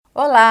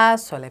Olá,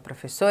 sou a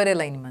professora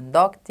Elaine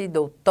Mandotti,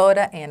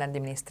 doutora em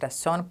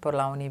Administração por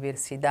la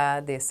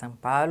Universidade de São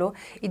Paulo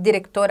e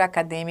diretora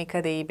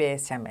acadêmica de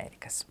IBS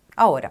Américas.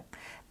 Agora,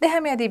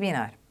 déjame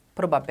adivinar,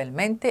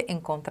 provavelmente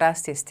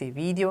encontraste este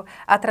vídeo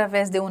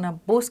através de uma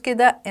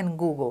búsqueda em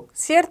Google,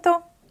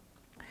 ¿cierto?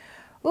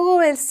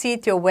 Google é o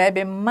sitio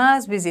web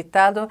mais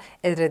visitado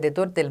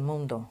alrededor del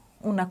mundo,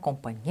 uma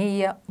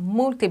companhia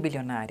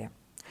multibilionária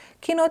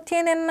que não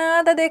tem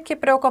nada de que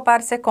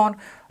preocupar-se com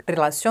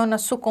relação a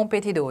sus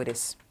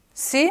competidores.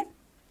 ¿Sí?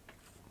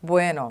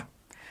 Bueno,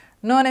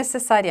 no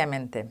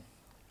necesariamente.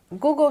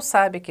 Google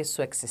sabe que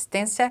sua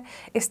existência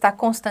está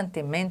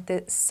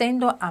constantemente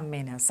sendo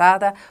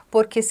ameaçada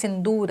porque,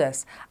 sem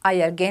dúvidas, há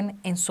alguém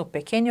em seu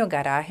pequeno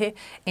garaje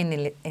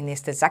en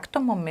este exato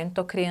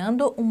momento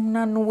criando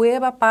uma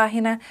nova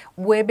página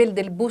web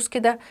de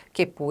búsqueda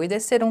que pode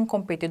ser um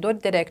competidor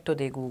direto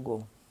de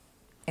Google.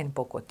 En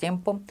pouco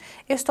tempo,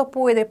 esto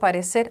puede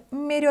parecer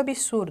medio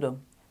absurdo,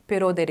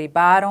 pero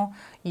derivaron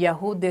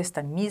Yahoo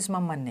desta mesma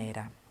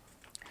maneira.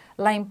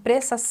 La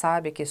empresa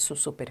sabe que sua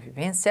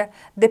supervivência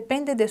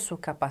depende de sua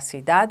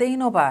capacidade de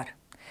inovar,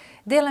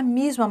 de la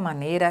mesma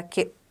maneira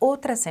que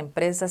outras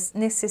empresas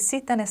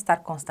necessitam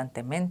estar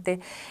constantemente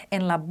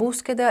en la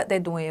búsqueda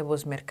de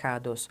nuevos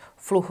mercados,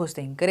 flujos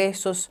de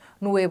ingressos,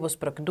 nuevos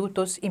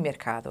produtos e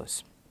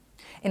mercados.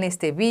 En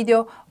este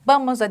vídeo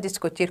vamos a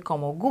discutir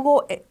cómo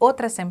Google y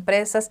otras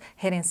empresas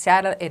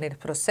gerenciaron el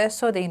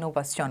proceso de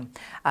innovación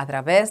a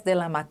través de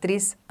la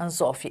matriz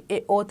Anzoffe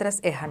y otras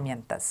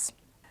herramientas.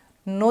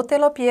 No te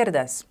lo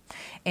pierdas.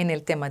 En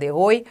el tema de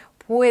hoy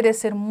puede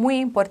ser muy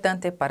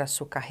importante para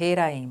su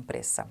carrera e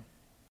empresa.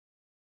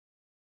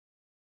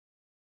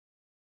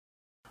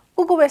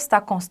 Google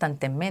está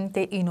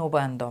constantemente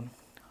innovando.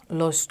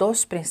 Los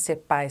dos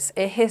principales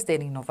ejes de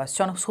la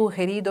innovación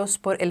sugeridos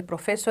por el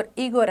profesor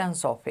Igor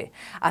Anzoffe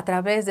a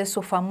través de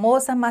su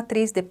famosa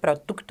matriz de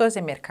productos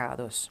y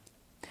mercados.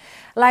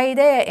 La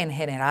idea en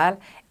general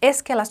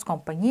es que las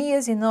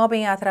compañías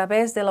innoven a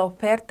través de la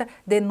oferta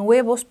de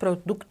nuevos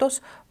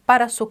productos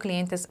para sus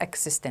clientes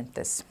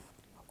existentes.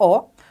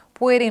 O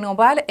puede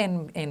innovar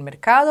en el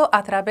mercado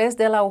a través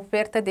de la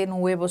oferta de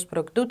nuevos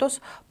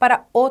productos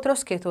para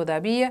otros que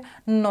todavía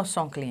no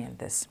son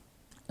clientes.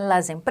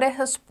 Las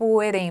empresas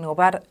pueden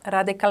innovar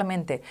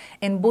radicalmente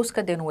en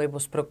busca de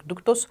nuevos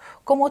productos,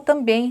 como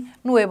también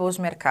nuevos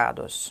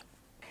mercados.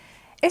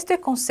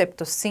 Este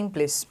concepto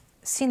simple,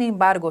 sin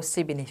embargo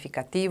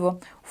significativo,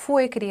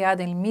 fue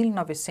creado en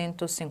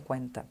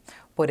 1950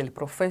 por el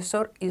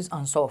profesor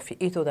Anzoffe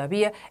y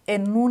todavía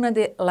es una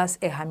de las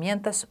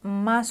herramientas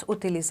más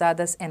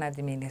utilizadas en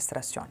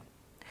administración.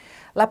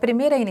 La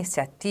primera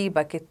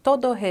iniciativa que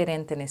todo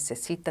gerente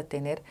necesita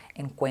tener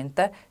en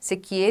cuenta si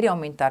quiere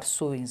aumentar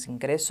sus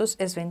ingresos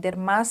es vender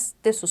más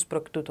de sus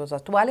productos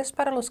actuales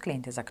para los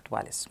clientes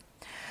actuales.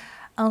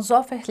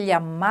 Anzoffe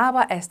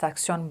llamaba a esta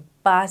acción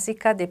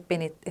básica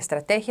de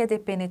estrategia de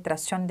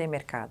penetración de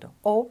mercado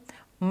o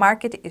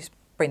Market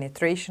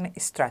Penetration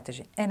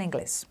Strategy en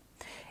inglés.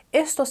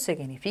 Esto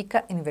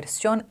significa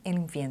inversión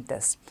en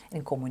ventas,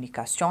 en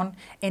comunicación,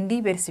 en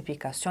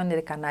diversificación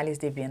de canales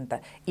de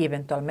venta y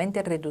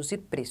eventualmente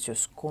reducir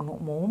precios como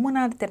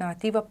una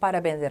alternativa para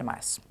vender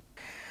más.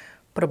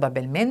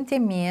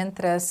 Probablemente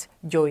mientras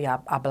yo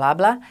ya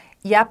hablaba,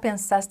 ya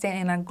pensaste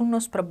en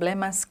algunos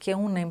problemas que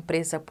una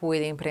empresa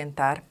puede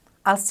enfrentar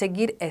al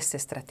seguir esta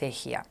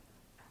estrategia.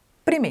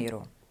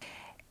 Primero,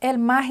 el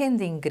margen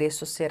de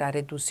ingresos será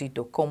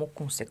reducido como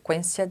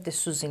consecuencia de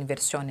sus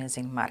inversiones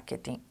en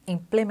marketing.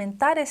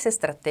 Implementar esa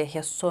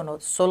estrategia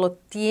solo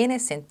tiene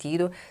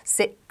sentido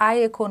si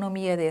hay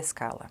economía de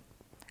escala.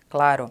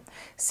 Claro,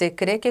 se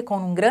cree que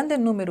con un grande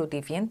número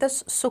de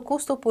ventas, su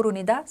costo por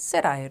unidad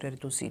será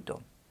reducido.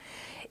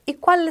 ¿Y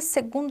cuál es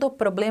el segundo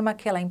problema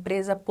que la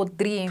empresa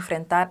podría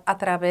enfrentar a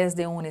través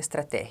de una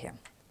estrategia?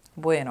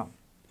 Bueno,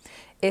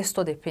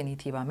 esto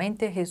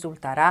definitivamente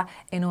resultará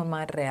en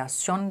una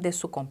reacción de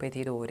sus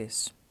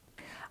competidores.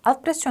 Al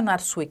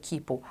presionar su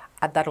equipo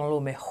a dar lo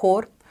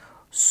mejor,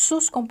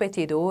 sus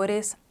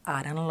competidores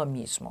harán lo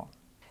mismo.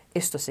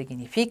 Esto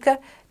significa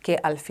que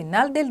al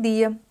final del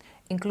día,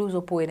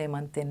 incluso pueden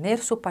mantener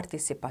su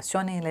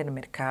participación en el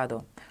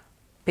mercado,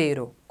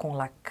 pero con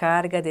la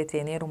carga de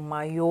tener un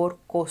mayor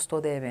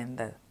costo de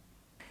venta.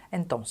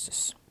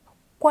 Entonces,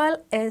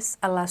 ¿cuál es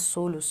la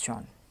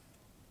solución?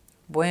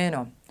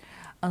 Bueno,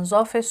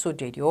 Anzoffe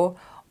sugirió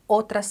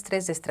otras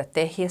 3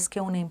 estrategias que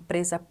una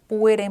empresa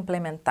puede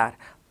implementar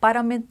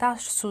para aumentar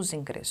sus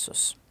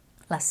ingresos.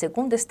 La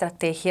segunda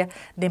estrategia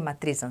de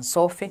matriz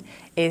Anzoffe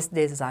es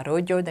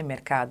desarrollo de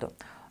mercado,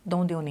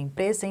 donde una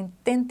empresa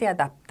intente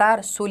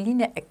adaptar su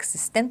línea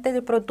existente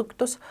de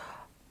productos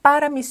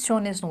para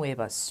misiones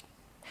nuevas.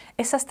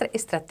 Essa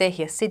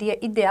estratégia seria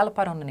ideal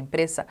para uma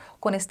empresa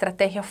com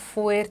estratégia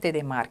fuerte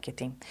de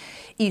marketing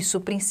e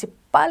suas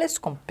principais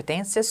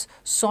competências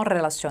são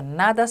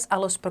relacionadas a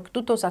los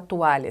produtos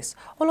atuales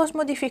ou los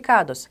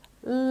modificados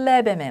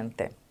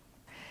levemente.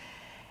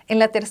 En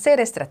la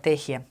tercera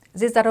estrategia,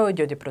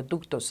 desarrollo de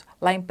productos,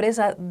 la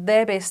empresa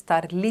debe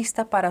estar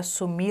lista para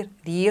asumir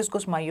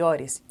riesgos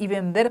mayores y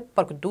vender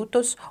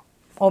productos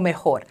o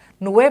mejor,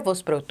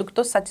 nuevos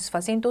productos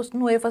satisfaciendo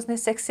nuevas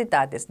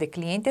necesidades de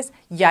clientes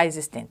ya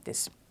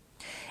existentes.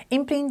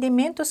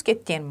 Emprendimientos que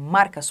tienen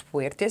marcas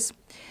fuertes,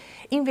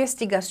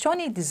 investigación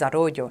y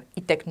desarrollo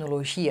y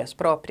tecnologías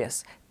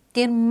propias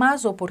tienen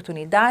más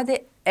oportunidad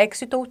de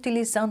éxito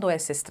utilizando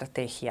esa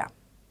estrategia.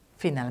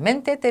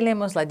 Finalmente,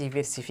 tenemos la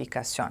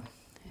diversificación.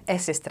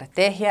 Esa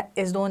estrategia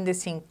es donde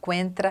se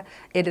encuentra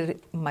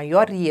el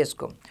mayor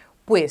riesgo,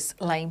 pues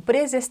la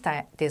empresa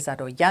está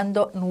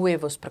desarrollando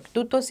nuevos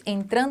productos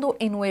entrando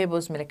en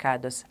nuevos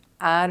mercados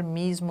al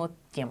mismo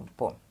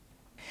tiempo.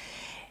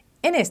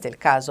 En este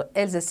caso,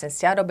 es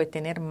esencial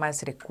obtener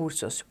más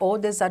recursos o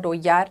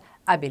desarrollar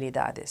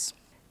habilidades.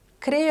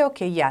 Creo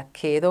que ya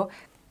quedó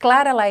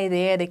clara la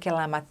idea de que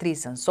la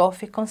matriz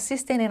Anzoffe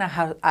consiste en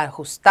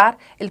ajustar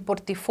el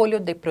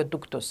portafolio de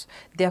productos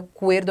de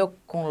acuerdo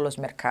con los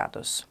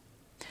mercados.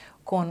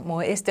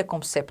 Como este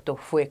concepto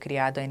fue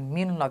creado en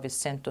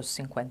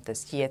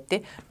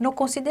 1957, no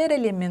considera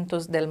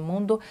elementos del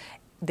mundo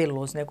de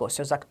los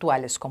negocios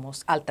actuales como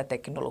alta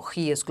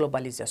tecnología,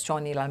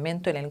 globalización y el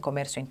aumento en el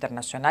comercio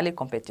internacional y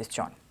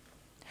competición.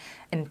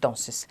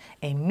 Entonces,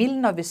 en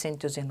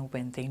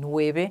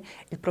 1999,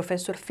 el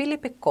profesor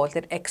Philip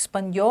Kotler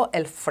expandió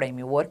el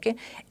framework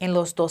en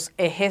los dos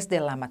ejes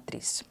de la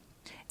matriz.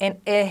 En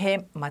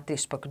eje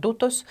matriz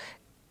productos,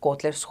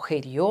 Kotler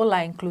sugirió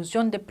la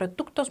inclusión de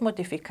productos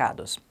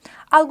modificados,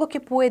 algo que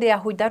puede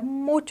ayudar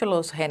mucho a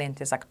los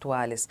gerentes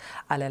actuales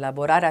al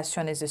elaborar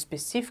acciones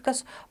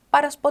específicas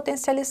para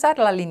potencializar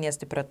las líneas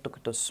de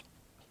productos.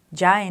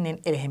 Ya en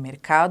el eje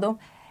mercado,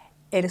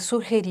 él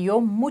sugirió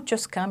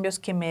muchos cambios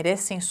que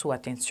merecen su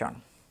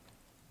atención.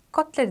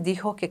 Kotler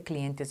dijo que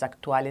clientes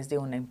actuales de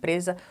una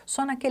empresa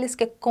son aquellos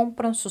que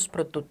compran sus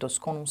productos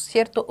con un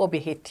cierto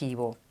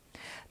objetivo.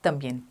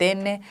 También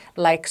tiene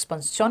la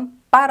expansión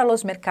para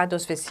los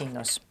mercados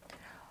vecinos,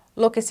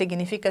 lo que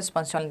significa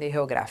expansión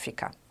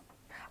geográfica.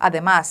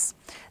 Además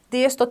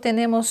de esto,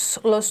 tenemos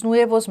los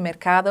nuevos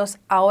mercados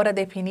ahora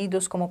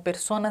definidos como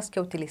personas que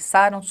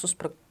utilizaron sus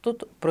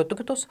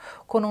productos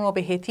con un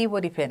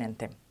objetivo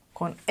diferente.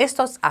 Con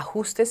estos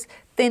ajustes,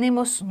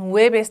 tenemos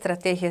 9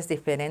 estrategias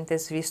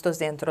diferentes vistas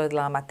dentro de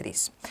la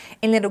matriz,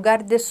 en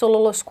lugar de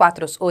solo los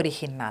 4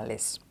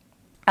 originales.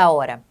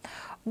 Ahora,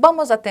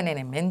 vamos a tener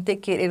en mente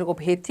que el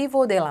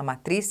objetivo de la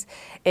matriz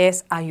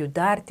es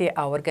ayudarte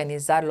a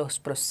organizar los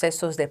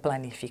procesos de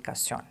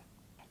planificación.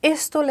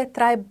 Esto le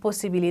trae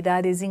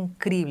posibilidades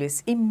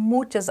increíbles y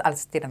muchas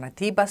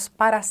alternativas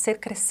para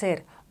hacer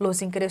crecer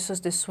los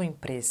ingresos de su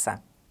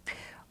empresa.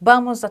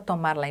 Vamos a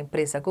tomar la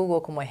empresa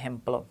Google como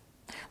ejemplo.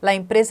 La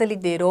empresa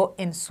lideró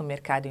en su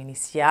mercado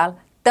inicial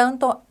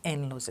tanto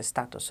en los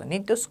Estados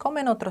Unidos como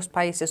en otros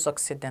países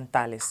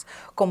occidentales,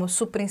 como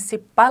su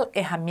principal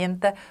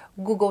herramienta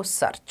Google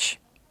Search.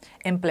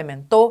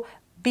 Implementó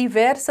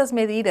diversas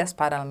medidas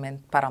para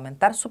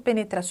aumentar su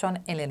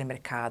penetración en el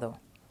mercado.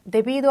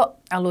 Debido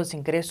a los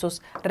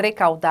ingresos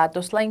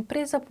recaudados, la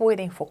empresa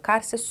puede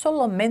enfocarse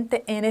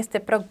solamente en este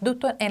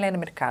producto en el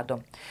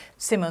mercado.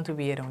 Se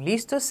mantuvieron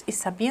listos y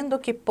sabiendo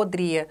que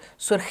podría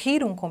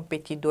surgir un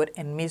competidor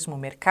en el mismo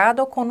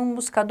mercado con un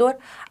buscador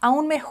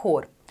aún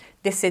mejor,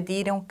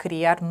 decidieron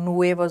crear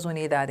nuevas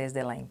unidades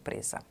de la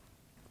empresa.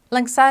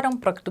 Lanzaron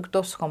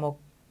productos como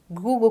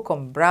Google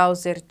con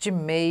Browser,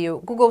 Gmail,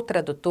 Google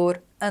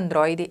Traductor,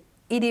 Android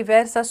y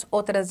diversas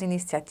otras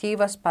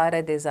iniciativas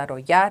para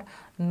desarrollar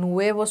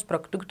nuevos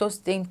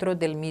productos dentro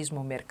del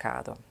mismo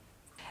mercado.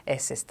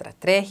 Esa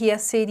estrategia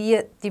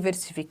sería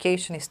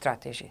Diversification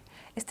Strategy,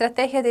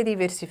 estrategia de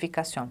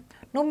diversificación,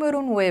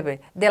 número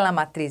 9 de la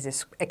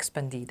matriz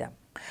expandida.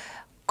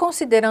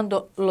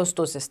 Considerando los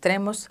dos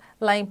extremos,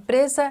 la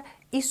empresa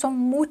hizo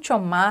mucho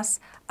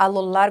más a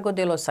lo largo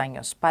de los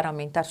años para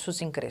aumentar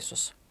sus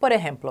ingresos. Por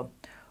ejemplo,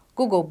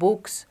 Google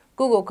Books,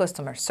 Google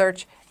Customer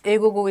Search y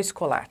Google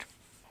Escolar.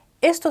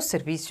 Estos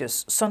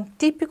servicios son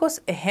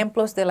típicos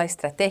ejemplos de la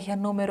estrategia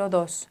número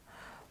 2,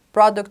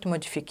 Product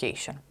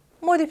Modification,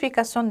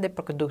 modificación de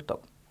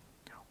producto,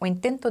 o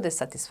intento de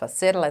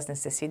satisfacer las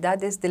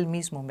necesidades del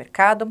mismo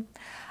mercado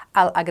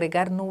al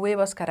agregar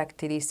nuevas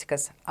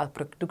características al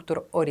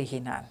producto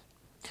original.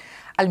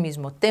 Al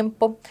mismo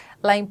tiempo,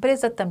 la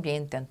empresa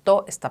también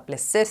intentó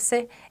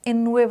establecerse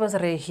en nuevas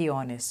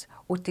regiones,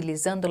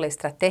 utilizando la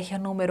estrategia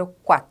número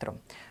 4,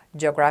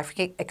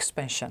 Geographic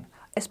Expansion,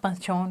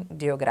 expansión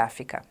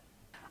geográfica.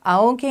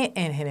 Aunque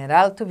en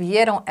general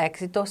tuvieron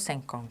éxito, se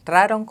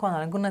encontraron con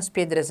algunas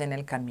piedras en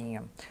el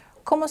camino,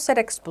 como ser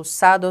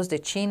expulsados de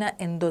China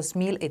en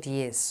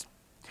 2010.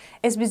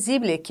 Es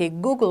visible que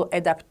Google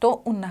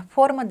adaptó una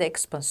forma de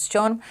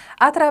expansión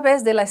a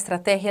través de la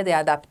estrategia de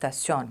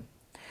adaptación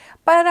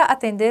para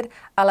atender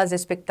a las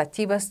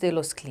expectativas de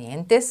los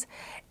clientes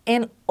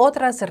en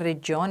otras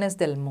regiones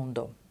del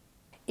mundo.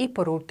 Y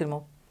por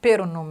último,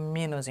 pero no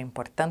menos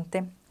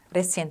importante,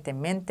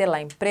 recientemente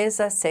la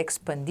empresa se ha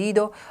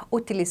expandido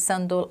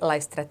utilizando la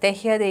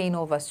estrategia de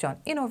innovación,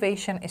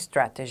 Innovation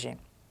Strategy.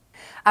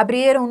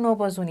 Abrieron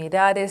nuevas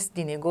unidades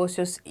de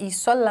negocios y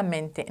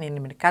solamente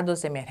en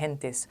mercados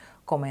emergentes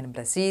como en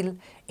Brasil,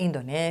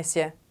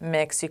 Indonesia,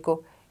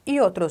 México y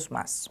otros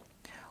más.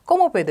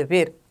 Como puede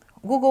ver,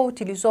 Google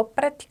utilizó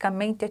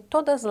prácticamente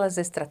todas las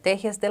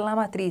estrategias de la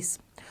matriz,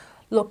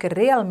 lo que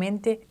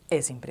realmente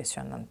es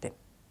impresionante.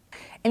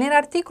 En el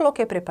artículo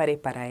que preparé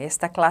para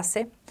esta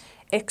clase,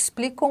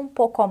 explico un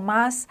poco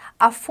más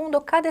a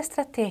fondo cada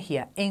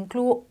estrategia e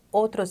incluyo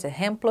otros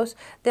ejemplos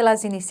de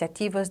las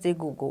iniciativas de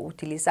Google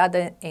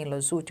utilizadas en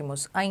los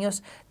últimos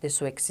años de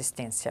su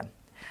existencia.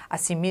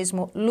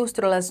 Asimismo,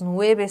 ilustro las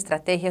 9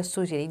 estrategias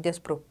sugeridas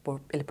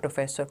por el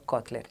profesor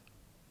Kotler.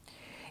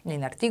 En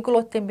el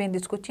artículo también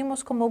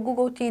discutimos cómo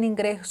Google tiene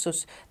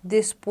ingresos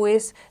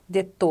después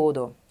de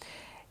todo,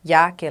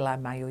 ya que la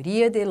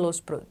mayoría de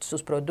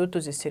sus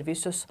productos y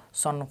servicios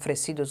son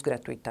ofrecidos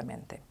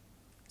gratuitamente.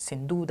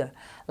 Sin duda,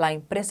 la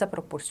empresa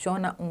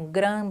proporciona un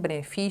gran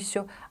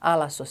beneficio a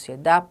la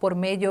sociedad por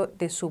medio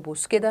de su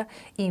búsqueda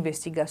e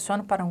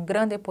investigación para un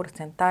grande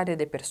porcentaje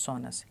de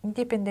personas,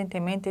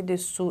 independientemente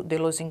de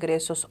los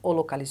ingresos o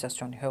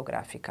localización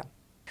geográfica.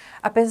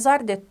 A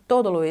pesar de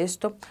todo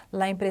esto,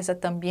 la empresa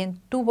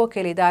también tuvo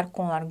que lidiar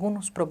con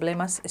algunos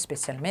problemas,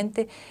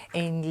 especialmente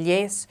en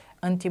leyes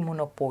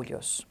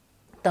antimonopolios.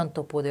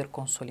 Tanto poder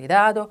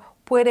consolidado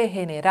puede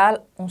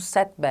generar un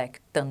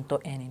setback tanto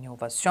en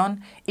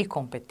innovación y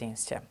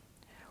competencia.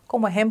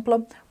 Como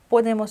ejemplo,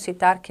 podemos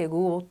citar que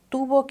Google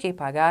tuvo que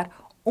pagar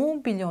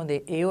 1 billón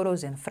de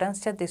euros en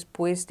Francia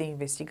después de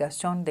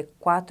investigación de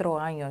 4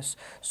 años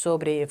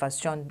sobre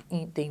evasión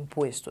de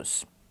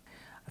impuestos.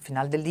 Al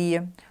final del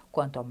día,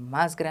 cuanto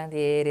más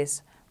grande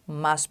eres,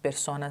 más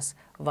personas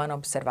van a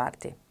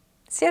observarte,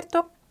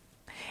 ¿cierto?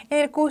 En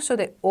el curso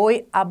de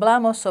hoy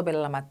hablamos sobre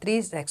la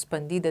matriz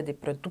expandida de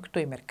producto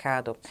y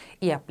mercado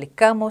y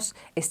aplicamos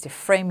este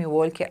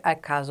framework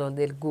al caso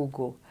de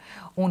Google,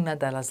 una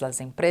de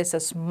las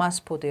empresas más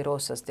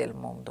poderosas del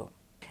mundo.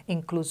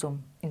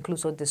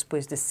 Incluso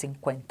después de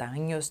 50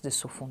 años de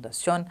su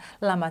fundación,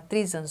 la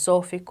matriz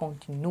Anzoffe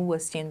continúa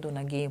siendo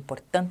una guía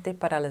importante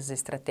para las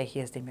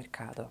estrategias de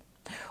mercado.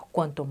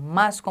 Cuanto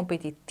más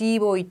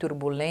competitivos y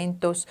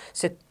turbulentos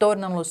se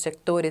tornan los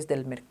sectores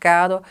del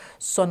mercado,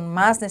 son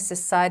más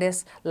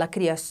necesarias la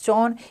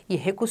creación y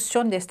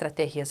ejecución de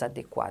estrategias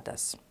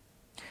adecuadas.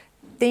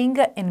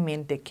 Tenga en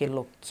mente que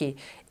lo que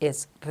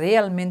es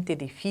realmente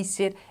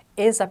difícil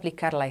es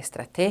aplicar la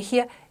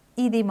estrategia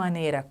y de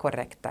manera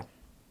correcta.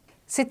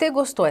 Si te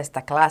gustó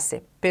esta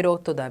clase, pero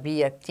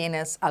todavía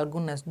tienes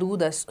algunas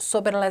dudas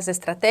sobre las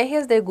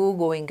estrategias de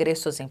Google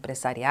ingresos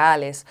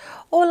empresariales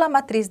o la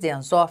matriz de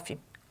Anzoffe,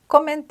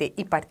 comente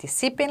y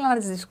participe en la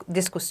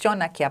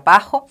discusión aquí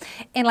abajo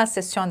en la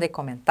sección de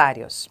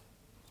comentarios.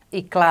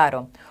 Y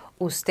claro,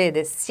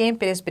 ustedes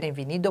siempre es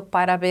bienvenido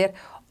para ver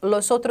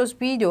los otros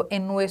vídeos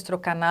en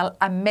nuestro canal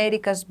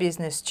America's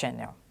Business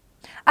Channel.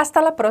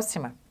 Hasta la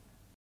próxima.